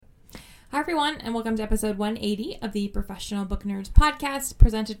Hi, everyone, and welcome to episode 180 of the Professional Book Nerds podcast,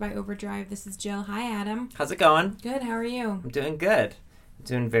 presented by Overdrive. This is Jill. Hi, Adam. How's it going? Good. How are you? I'm doing good. I'm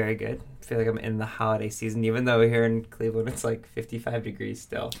doing very good. I feel like I'm in the holiday season, even though here in Cleveland it's like 55 degrees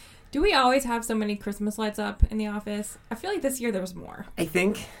still. Do we always have so many Christmas lights up in the office? I feel like this year there was more. I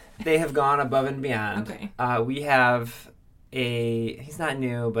think they have gone above and beyond. Okay. We have he's not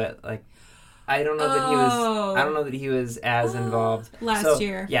new, but like, I don't know that he was as involved last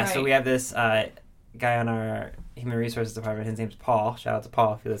year. Yeah, right. So we have this guy on our human resources department. His name's Paul. Shout out to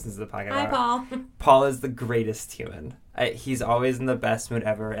Paul if he listens to the podcast. Hi, Paul. Paul is the greatest human. He's always in the best mood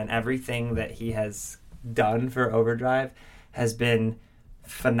ever, and everything that he has done for Overdrive has been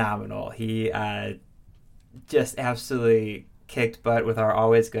phenomenal. He just absolutely kicked butt with our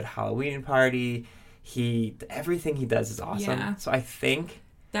always good Halloween party. Everything he does is awesome. Yeah. So I think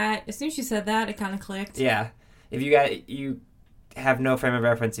that as soon as you said that, it kind of clicked. Yeah. If you have no frame of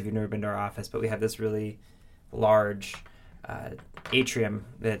reference if you've never been to our office, but we have this really large atrium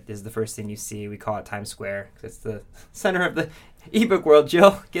that is the first thing you see. We call it Times Square because it's the center of the ebook world.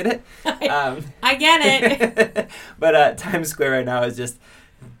 Jill, get it? I get it. But Times Square right now is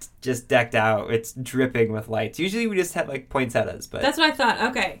just decked out. It's dripping with lights. Usually we just have like poinsettias, but that's what I thought.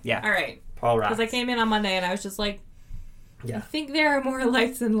 Okay. Yeah. All right. Paul rocks. Because I came in on Monday and I was just like, yeah. I think there are more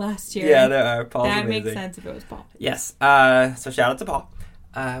lights than last year. Yeah, there are. Paul's that amazing. makes sense if it was Paul. Yes. So shout out to Paul.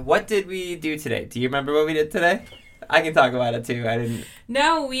 What did we do today? Do you remember what we did today? I can talk about it too. I didn't.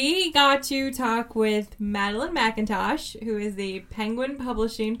 No, we got to talk with Madeline McIntosh, who is the Penguin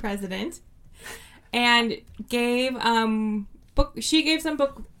Publishing president, and gave She gave some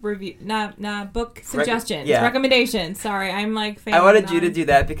book review, book suggestions, recommendations. Sorry, I'm like. I wanted you to do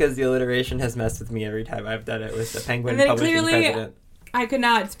that because the alliteration has messed with me every time I've done it with the Penguin Publishing president. I could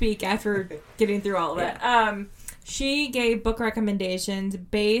not speak after getting through all of it. She gave book recommendations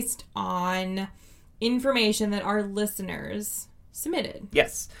based on information that our listeners submitted.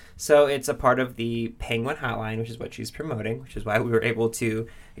 Yes. So it's a part of the Penguin Hotline, which is what she's promoting, which is why we were able to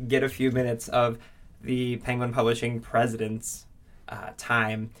get a few minutes of the Penguin Publishing president's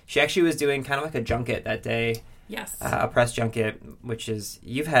time. She actually was doing kind of like a junket that day. Yes. A press junket, which is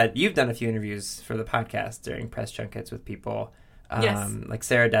you've done a few interviews for the podcast during press junkets with people. Yes. Like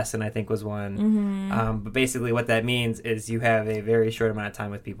Sarah Desson, I think, was one. Mm-hmm. But basically what that means is you have a very short amount of time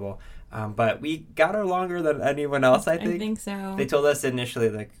with people. But we got her longer than anyone else, I think. I think so. They told us initially,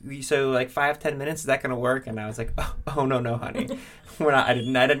 like, 5-10 minutes, is that going to work? And I was like, oh, no, honey. We're not. I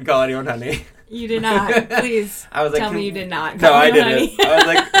didn't call anyone honey. You did not. Please I was like, tell me you did not call I didn't. Honey. I was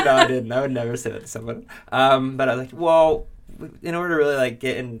like, no, I didn't. I would never say that to someone. But I was like, well, in order to really, like,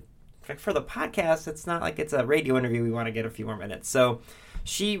 get in, for the podcast, it's not like it's a radio interview. We want to get a few more minutes. So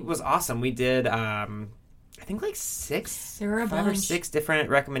she was awesome. We did, I think like 5 or 6 different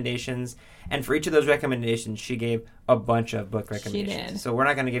recommendations. And for each of those recommendations, she gave a bunch of book recommendations. She did. So we're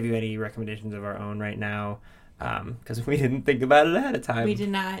not going to give you any recommendations of our own right now because we didn't think about it ahead of time. We did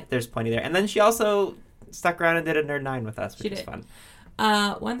not. There's plenty there. And then she also stuck around and did a Nerd 9 with us, which was fun.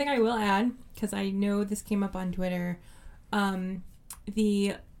 One thing I will add, because I know this came up on Twitter,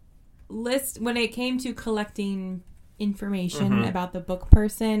 the list, when it came to collecting information about the book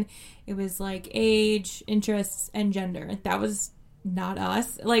person, it was like age, interests, and gender. That was not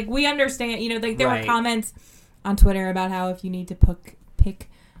us. Like, we understand, like there were comments on Twitter about how if you need to pick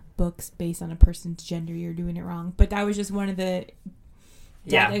books based on a person's gender, you're doing it wrong. But that was just one of the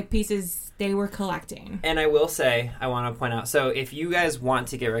data pieces they were collecting. And I will say, I want to point out, so if you guys want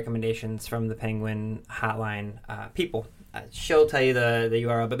to get recommendations from the Penguin Hotline people, she'll tell you the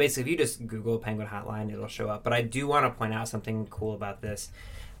URL, but basically if you just Google Penguin Hotline, it'll show up. But I do want to point out something cool about this.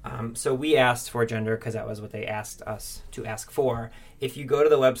 So we asked for gender because that was what they asked us to ask for. If you go to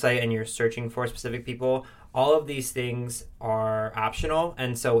the website and you're searching for specific people, all of these things are optional.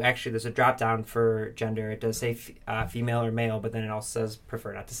 And so actually there's a drop down for gender. It does say female or male, but then it also says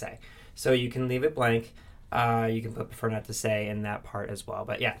prefer not to say. So you can leave it blank. You can put prefer not to say in that part as well.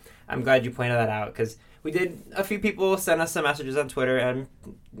 But yeah, I'm glad you pointed that out because we did, a few people sent us some messages on Twitter, and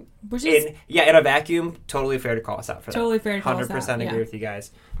in a vacuum, totally fair to call us out for that. Totally fair to call us out. 100% agree with you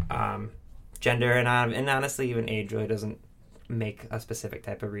guys. Gender and honestly, even age really doesn't make a specific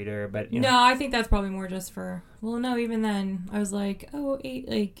type of reader, but No, I think that's probably more just for, well, no, even then, I was like,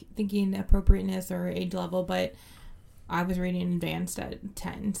 thinking appropriateness or age level, but I was reading advanced at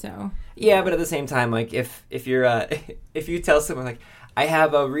 10, so. Yeah, but at the same time, like, if you're, if you tell someone, like, I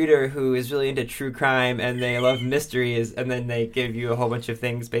have a reader who is really into true crime and they love mysteries, and then they give you a whole bunch of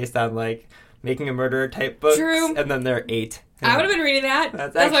things based on, like, Making a Murderer type books. True. And then they're 8. I would have been reading that.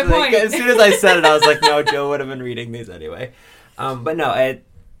 That's actually, my point. As soon as I said it, I was like, no, Jill would have been reading these anyway. But no,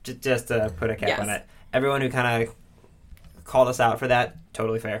 just to put a cap Yes. on it. Everyone who kind of called us out for that,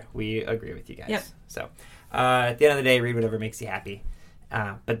 totally fair. We agree with you guys. Yep. So at the end of the day, read whatever makes you happy.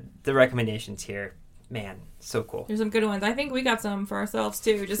 But the recommendations here, man, so cool. There's some good ones. I think we got some for ourselves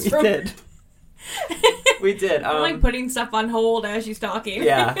too. Just We from did. We did. I'm like putting stuff on hold as she's talking.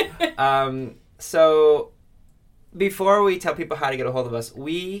 Yeah. So before we tell people how to get a hold of us,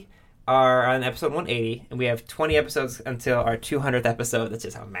 we are on episode 180, and we have 20 episodes until our 200th episode. That's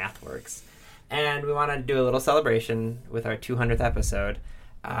just how math works. And we want to do a little celebration with our 200th episode,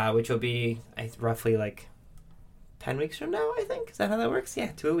 which will be roughly like 10 weeks from now, I think. Is that how that works?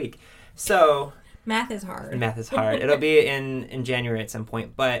 Yeah, 2 a week. So Math is hard. math is hard. It'll be in January at some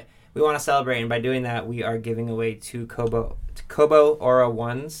point, but we want to celebrate, and by doing that, we are giving away 2 Kobo Aura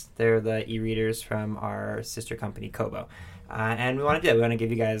 1s. They're the e-readers from our sister company, Kobo. And we want to do that. We want to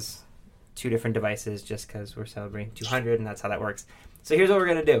give you guys 2 different devices just because we're celebrating 200, and that's how that works. So here's what we're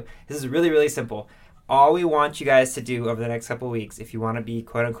going to do. This is really, really simple. All we want you guys to do over the next couple of weeks, if you want to be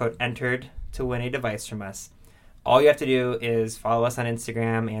quote-unquote entered to win a device from us, all you have to do is follow us on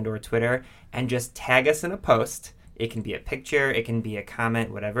Instagram and or Twitter and just tag us in a post. It can be a picture, it can be a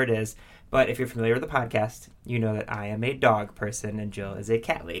comment, whatever it is. But if you're familiar with the podcast, you know that I am a dog person and Jill is a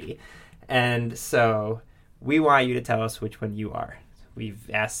cat lady. And so we want you to tell us which one you are. We've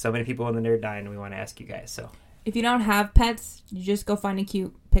asked so many people in the Nerd Dine, and we want to ask you guys. So If you don't have pets, you just go find a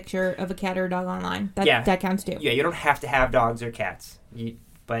cute picture of a cat or a dog online. That counts too. Yeah, you don't have to have dogs or cats.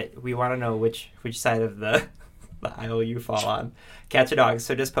 But we want to know which side of the aisle you fall on, cats or dogs.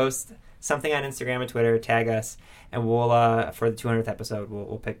 So just post something on Instagram and Twitter, tag us, and we'll for the 200th episode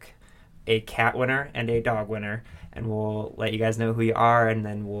we'll pick a cat winner and a dog winner, and we'll let you guys know who you are, and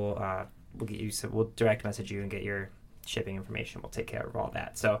then we'll get you. So we'll direct message you and get your shipping information. We'll take care of all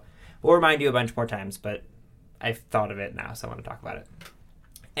that. So we'll remind you a bunch more times, but I've thought of it now, so I want to talk about it.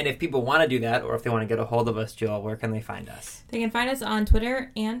 And if people want to do that, or if they want to get a hold of us, Jill, where can they find us? They can find us on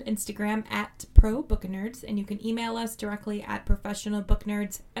Twitter and Instagram at ProBookNerds, and you can email us directly at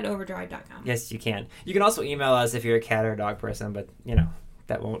professionalbooknerds@overdrive.com. Yes, you can. You can also email us if you're a cat or a dog person, but,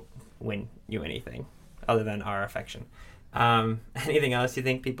 that won't win you anything other than our affection. Anything else you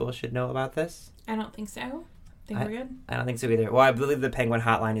think people should know about this? I don't think so. We're good? I don't think so either. Well, I believe the Penguin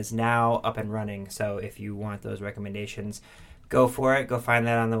Hotline is now up and running, so if you want those recommendations, go for it. Go find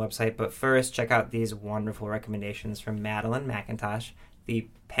that on the website. But first, check out these wonderful recommendations from Madeline McIntosh, the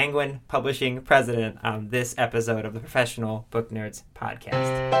Penguin Publishing president, on this episode of the Professional Book Nerds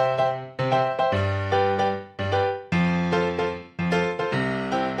podcast.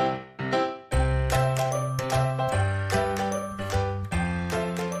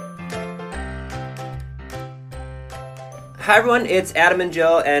 Hi everyone, it's Adam and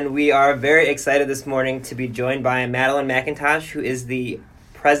Jill, and we are very excited this morning to be joined by Madeline McIntosh, who is the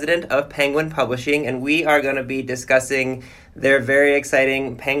president of Penguin Publishing, and we are going to be discussing their very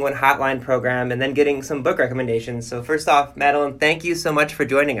exciting Penguin Hotline program and then getting some book recommendations. So first off, Madeline, thank you so much for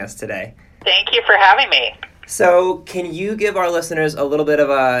joining us today. Thank you for having me. So can you give our listeners a little bit of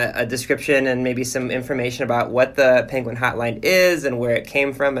a description and maybe some information about what the Penguin Hotline is and where it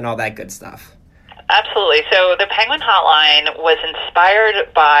came from and all that good stuff? Absolutely. So the Penguin Hotline was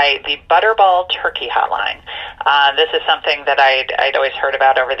inspired by the Butterball Turkey Hotline. This is something that I'd always heard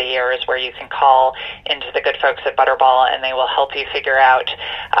about over the years, where you can call into the good folks at Butterball and they will help you figure out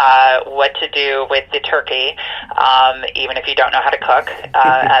what to do with the turkey, even if you don't know how to cook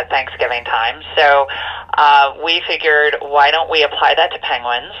at Thanksgiving time. So we figured, why don't we apply that to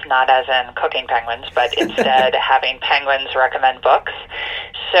penguins, not as in cooking penguins, but instead having penguins recommend books.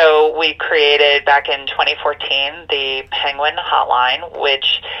 So we created, back in 2014, the Penguin Hotline,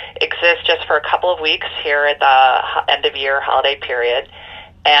 which exists just for a couple of weeks here at the end-of-year holiday period.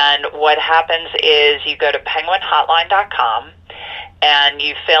 And what happens is you go to penguinhotline.com and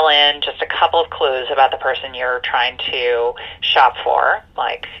you fill in just a couple of clues about the person you're trying to shop for,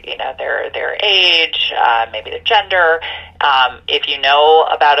 like, their age, maybe their gender. If you know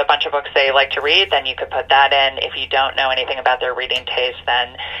about a bunch of books they like to read, then you could put that in. If you don't know anything about their reading taste,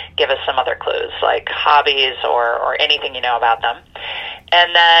 then give us some other clues, like hobbies or anything you know about them.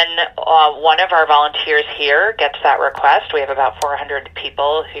 And then one of our volunteers here gets that request. We have about 400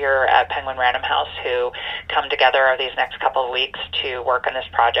 people here at Penguin Random House who come together over these next couple of weeks to work on this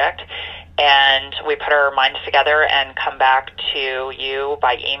project. And we put our minds together and come back to you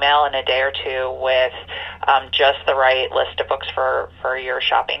by email in a day or two with just the right list of books for your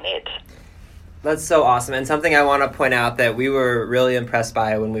shopping needs. That's so awesome. And something I want to point out that we were really impressed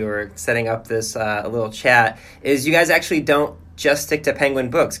by when we were setting up this little chat is you guys actually don't just stick to Penguin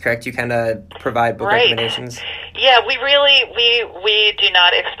books, correct? You kind of provide book recommendations. Yeah, we do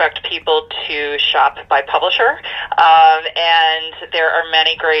not expect people to shop by publisher, and there are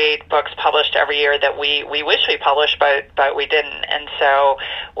many great books published every year that we wish we published, but we didn't, and so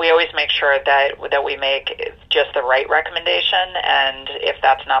we always make sure that we make just the right recommendation, and if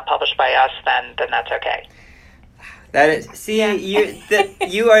that's not published by us, then that's okay. That is,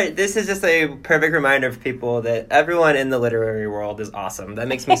 you are. This is just a perfect reminder of people that everyone in the literary world is awesome. That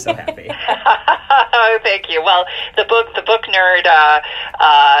makes me so happy. Oh, thank you. Well, the book nerd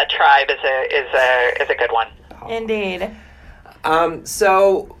tribe is a good one. Indeed.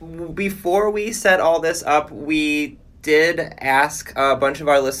 So before we set all this up, we did ask a bunch of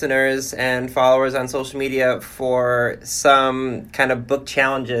our listeners and followers on social media for some kind of book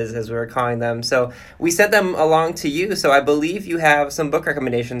challenges, as we were calling them. So we sent them along to you. So I believe you have some book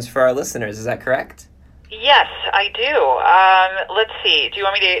recommendations for our listeners. Is that correct? Yes, I do. Let's see. Do you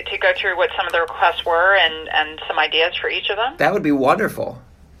want me to go through what some of the requests were and some ideas for each of them? That would be wonderful.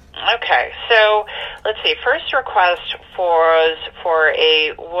 Okay, so let's see. First request was for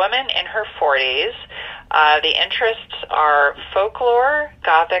a woman in her 40s. The interests are folklore,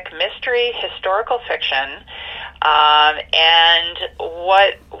 gothic mystery, historical fiction, and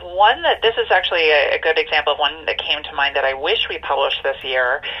this is actually a good example of one that came to mind that I wish we published this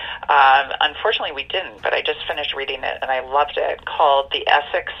year. Unfortunately, we didn't, but I just finished reading it and I loved it, called The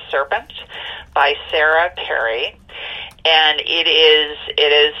Essex Serpent by Sarah Perry. And it is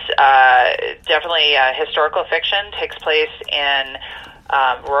definitely historical fiction, takes place in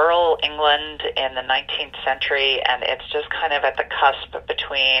rural England in the 19th century, and it's just kind of at the cusp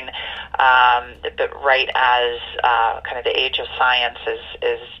between, right as kind of the age of science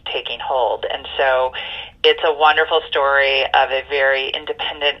is taking hold. And so it's a wonderful story of a very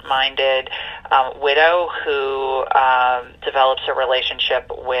independent-minded widow who develops a relationship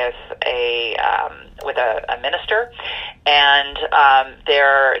with a minister, and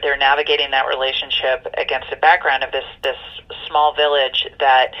they're navigating that relationship against a background of this small village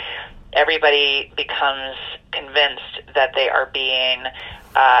that everybody becomes convinced that they are being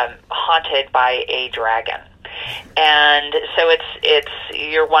haunted by a dragon. And so it's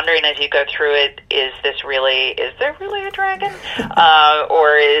you're wondering as you go through it, is there really a dragon,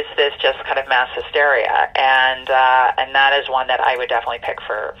 or is this just kind of mass hysteria? And that is one that I would definitely pick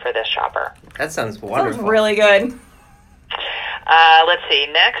for this shopper. That sounds wonderful. Sounds really good. Let's see.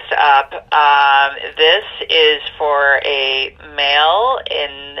 Next up, this is for a male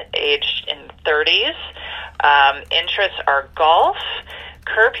aged in 30s. Interests are golf,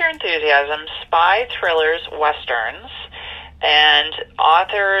 Curb Your Enthusiasm, spy thrillers, westerns, and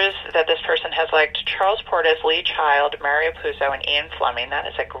authors that this person has liked: Charles Portis, Lee Child, Mario Puzo, and Ian Fleming. That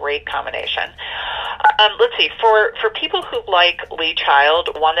is a great combination. Let's see. For people who like Lee Child,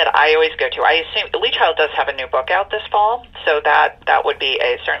 one that I always go to, I assume Lee Child does have a new book out this fall, so that would be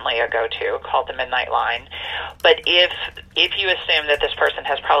certainly a go-to, called The Midnight Line. But if you assume that this person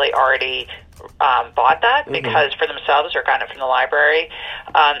has probably already bought that because for themselves or gotten it from the library,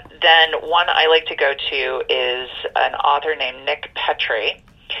 then one I like to go to is an author named Nick Petrie,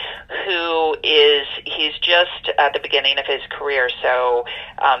 he's just at the beginning of his career, so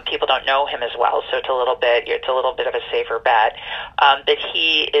people don't know him as well, so it's a little bit of a safer bet. But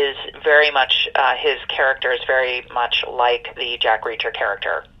he is very much, his character is very much like the Jack Reacher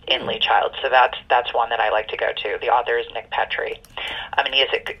character in Lee Child, so that's one that I like to go to. The author is Nick Petrie. He has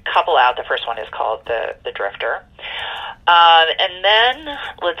a couple out. The first one is called The Drifter. And then,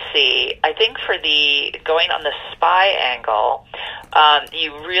 let's see, I think for going on the spy angle, I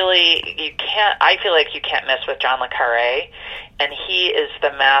feel like you can't miss with John le Carré, and he is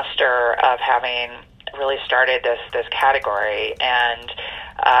the master of having really started this category, and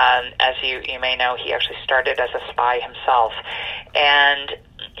as you may know, he actually started as a spy himself, and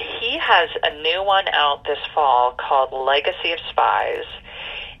he has a new one out this fall called Legacy of Spies.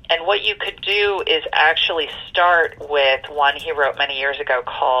 And what you could do is actually start with one he wrote many years ago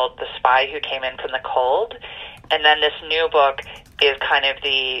called The Spy Who Came In From the Cold. And then this new book is kind of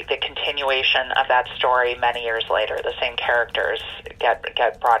the continuation of that story many years later. The same characters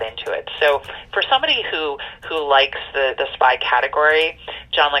get brought into it. So for somebody who likes the spy category,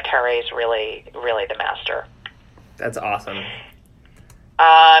 John le Carré is really, really the master. That's awesome.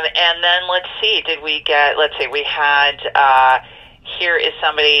 And then let's see, we had... here is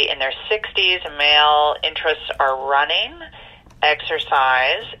somebody in their 60s, male, interests are running,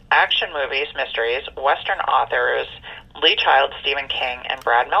 exercise, action movies, mysteries, Western authors, Lee Child, Stephen King, and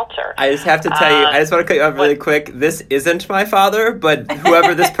Brad Meltzer. I just have to tell you, I just want to cut you off really quick. This isn't my father, but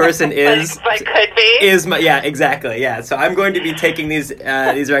whoever this person is... but could be. Is my, yeah, exactly, yeah. So I'm going to be taking these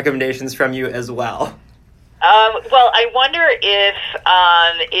recommendations from you as well. Well, I wonder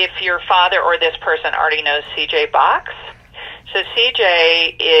if your father or this person already knows C.J. Box. So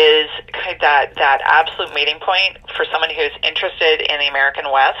C.J. is kind of that absolute meeting point for someone who's interested in the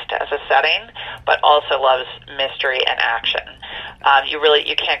American West as a setting, but also loves mystery and action.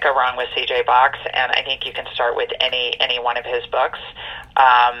 You can't go wrong with C.J. Box, and I think you can start with any one of his books.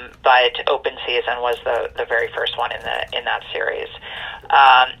 But Open Season was the very first one in that series.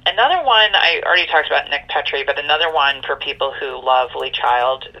 Another one, I already talked about Nick Petrie, but another one for people who love Lee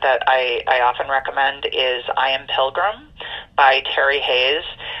Child that I often recommend is I Am Pilgrim by Terry Hayes.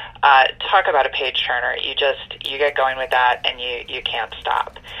 Talk about a page turner. You get going with that and you can't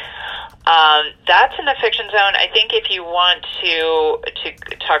stop. That's in the fiction zone. I think if you want to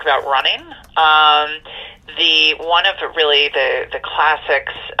talk about running, the one of really the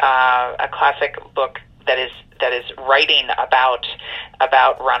classics, a classic book that is writing about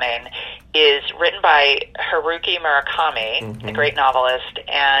running, is written by Haruki Murakami, a great novelist,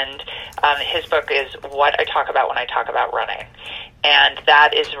 and his book is What I Talk About When I Talk About Running. And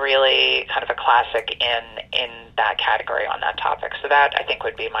that is really kind of a classic in that category on that topic. So that, I think,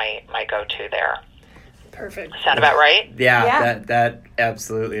 would be my go-to there. Perfect. Sound about right? Yeah. That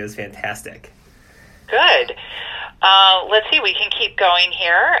absolutely is fantastic. Good. Let's see. We can keep going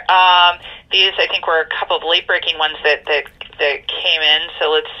here. These, I think, were a couple of late-breaking ones that came in.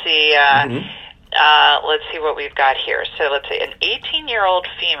 So let's see. Let's see what we've got here. So let's see. An 18-year-old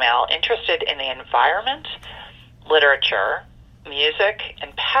female interested in the environment, literature, music,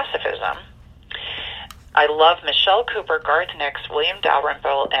 and pacifism. I love Michelle Cooper, Garth Nix, William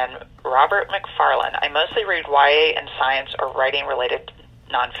Dalrymple, and Robert McFarlane. I mostly read YA and science or writing-related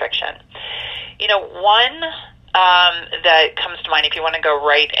nonfiction. One that comes to mind, if you want to go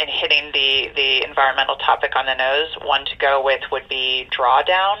right and hitting the environmental topic on the nose, one to go with would be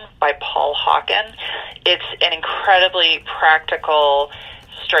Drawdown by Paul Hawken. It's an incredibly practical,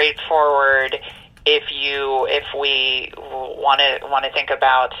 straightforward, if we want to think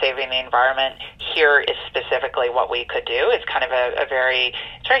about saving the environment, here is specifically what we could do. It's kind of it's very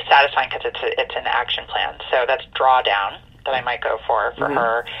satisfying because it's an action plan. So that's Drawdown that I might go for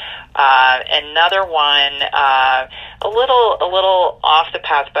her. Another one, a little off the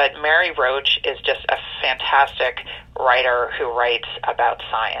path, but Mary Roach is just a fantastic writer who writes about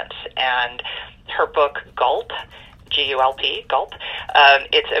science, and her book Gulp, G-U-L-P, Gulp.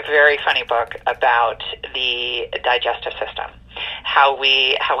 It's a very funny book about the digestive system, how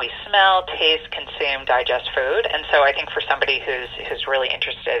we smell, taste, consume, digest food. And so I think for somebody who's really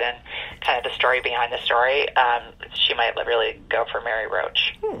interested in kind of the story behind the story, she might really go for Mary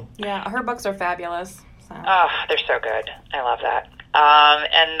Roach. Yeah, her books are fabulous. So. Oh, they're so good. I love that.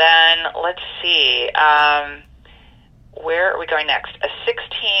 And then let's see, where are we going next? A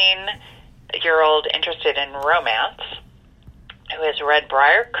 16-year-old interested in romance who has read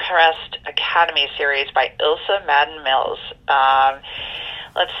Briarcrest Academy series by Ilsa Madden Mills.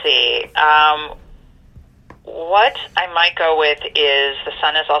 Let's see. What I might go with is The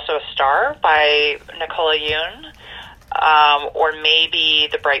Sun Is Also a Star by Nicola Yoon, or maybe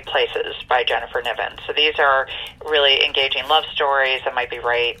The Bright Places by Jennifer Niven. So these are really engaging love stories that might be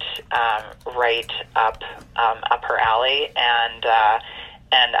right up her alley, and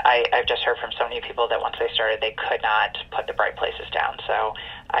I've just heard from so many people that once they started, they could not put The Bright Places down. So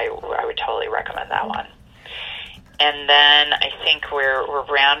I would totally recommend that one. And then I think we're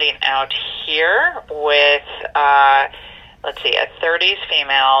rounding out here with, let's see, a 30s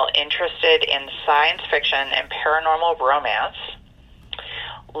female interested in science fiction and paranormal romance.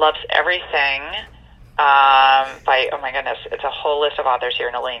 Loves everything by, oh my goodness, it's a whole list of authors here.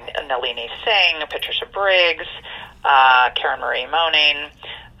 Nalini Singh, Patricia Briggs, Karen Marie Moning,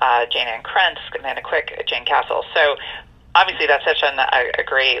 Jane Ann Krentz, Amanda Quick, Jane Castle. So obviously that's such a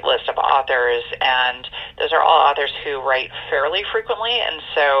great list of authors, and those are all authors who write fairly frequently, and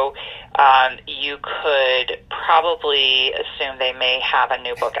so you could probably assume they may have a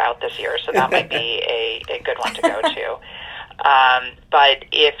new book out this year, so that might be a good one to go to. But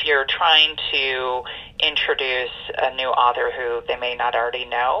if you're trying to introduce a new author who they may not already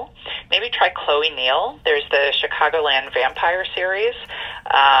know, maybe try Chloe Neal. There's the Chicagoland Vampire series.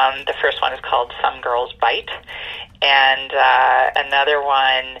 The first one is called Some Girls Bite. And another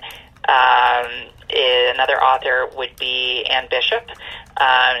one, another author would be Anne Bishop.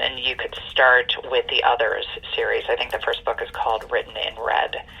 And you could start with the Others series. I think the first book is called Written in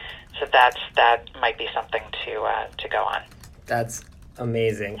Red. So that might be something to go on. That's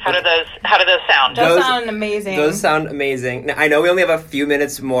amazing. How do those sound? Those sound amazing. Those sound amazing. Now, I know we only have a few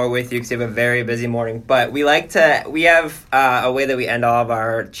minutes more with you because you have a very busy morning, but we have a way that we end all of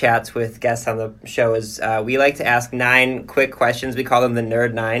our chats with guests on the show is we like to ask 9 quick questions. We call them the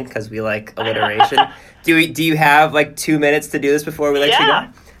Nerd 9 because we like alliteration. Do you have like 2 minutes to do this before we let you go?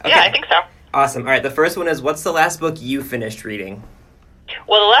 Okay. Yeah, I think so. Awesome. All right, the first one is, what's the last book you finished reading?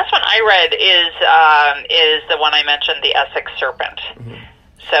 Well, the last one I read is the one I mentioned, The Essex Serpent. Mm-hmm.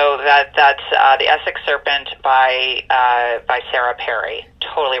 So that's The Essex Serpent by Sarah Perry.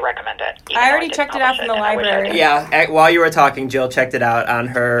 Totally recommend it. I already checked it out from the library. Yeah, while you were talking, Jill checked it out on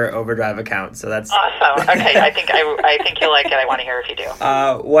her Overdrive account. So that's awesome. Okay, I think you'll like it. I want to hear if you do.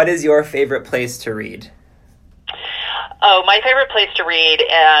 What is your favorite place to read? Oh, my favorite place to read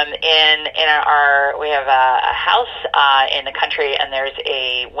we have a house in the country, and there's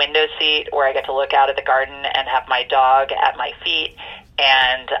a window seat where I get to look out at the garden and have my dog at my feet,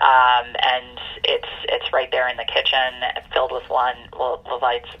 and it's right there in the kitchen, filled with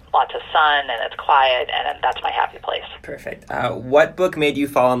lights, lots of sun, and it's quiet, and that's my happy place. Perfect. What book made you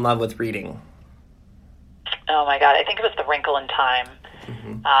fall in love with reading? Oh my God, I think it was The Wrinkle in Time.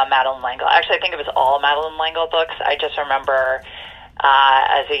 Mm-hmm. Madeleine L'Engle. Actually, I think it was all Madeleine L'Engle books. I just remember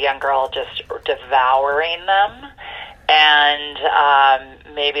as a young girl just devouring them, and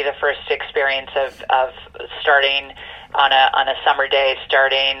maybe the first experience of starting on a summer day,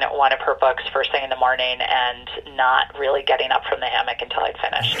 starting one of her books first thing in the morning and not really getting up from the hammock until I'd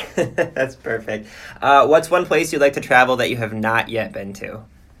finished. That's perfect. What's one place you'd like to travel that you have not yet been to?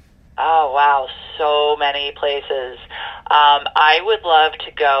 Oh, wow. So many places. I would love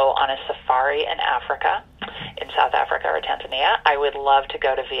to go on a safari in Africa, in South Africa or Tanzania. I would love to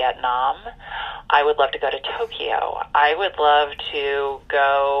go to Vietnam. I would love to go to Tokyo. I would love to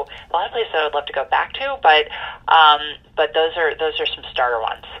go, a lot of places I would love to go back to, but those are some starter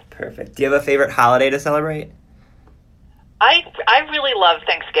ones. Perfect. Do you have a favorite holiday to celebrate? I really love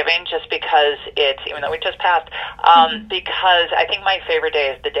Thanksgiving just because it's, even though we just passed, because I think my favorite day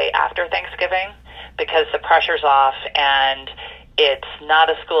is the day after Thanksgiving, because the pressure's off and it's not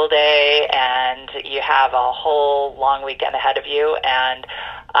a school day and you have a whole long weekend ahead of you, and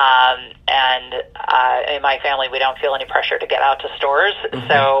in my family we don't feel any pressure to get out to stores,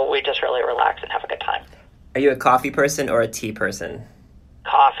 so we just really relax and have a good time. Are you a coffee person or a tea person?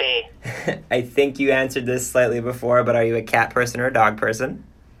 Coffee. I think you answered this slightly before, but are you a cat person or a dog person?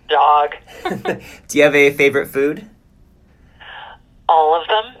 Dog. Do you have a favorite food? All of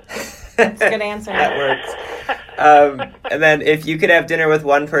them. That's a good answer. That works. And then if you could have dinner with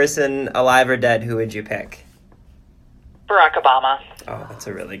one person, alive or dead, who would you pick? Barack Obama. Oh, that's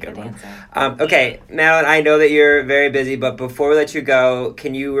a really good one. Okay, Madeline, I know that you're very busy, but before we let you go,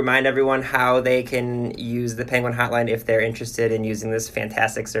 can you remind everyone how they can use the Penguin Hotline if they're interested in using this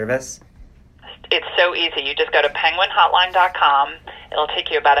fantastic service? It's so easy. You just go to penguinhotline.com. It'll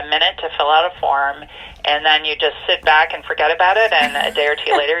take you about a minute to fill out a form, and then you just sit back and forget about it, and a day or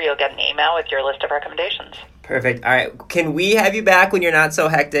two later you'll get an email with your list of recommendations. Perfect. All right. Can we have you back when you're not so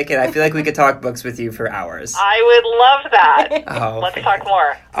hectic? And I feel like we could talk books with you for hours. I would love that. Oh, let's talk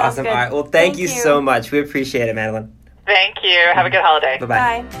more. Awesome. All right. Well, thank you so much. We appreciate it, Madeline. Thank you. Have a good holiday.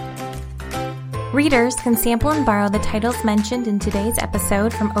 Bye-bye. Bye. Readers can sample and borrow the titles mentioned in today's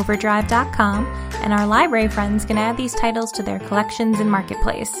episode from Overdrive.com, and our library friends can add these titles to their collections and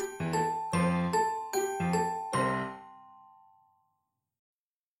marketplace.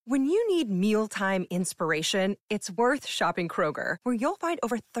 When you need mealtime inspiration, it's worth shopping Kroger, where you'll find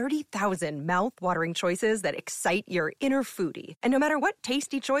over 30,000 mouth-watering choices that excite your inner foodie. And no matter what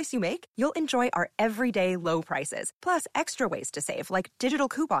tasty choice you make, you'll enjoy our everyday low prices, plus extra ways to save, like digital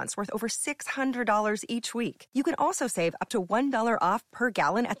coupons worth over $600 each week. You can also save up to $1 off per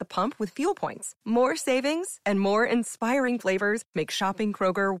gallon at the pump with fuel points. More savings and more inspiring flavors make shopping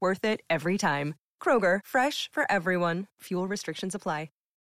Kroger worth it every time. Kroger, fresh for everyone. Fuel restrictions apply.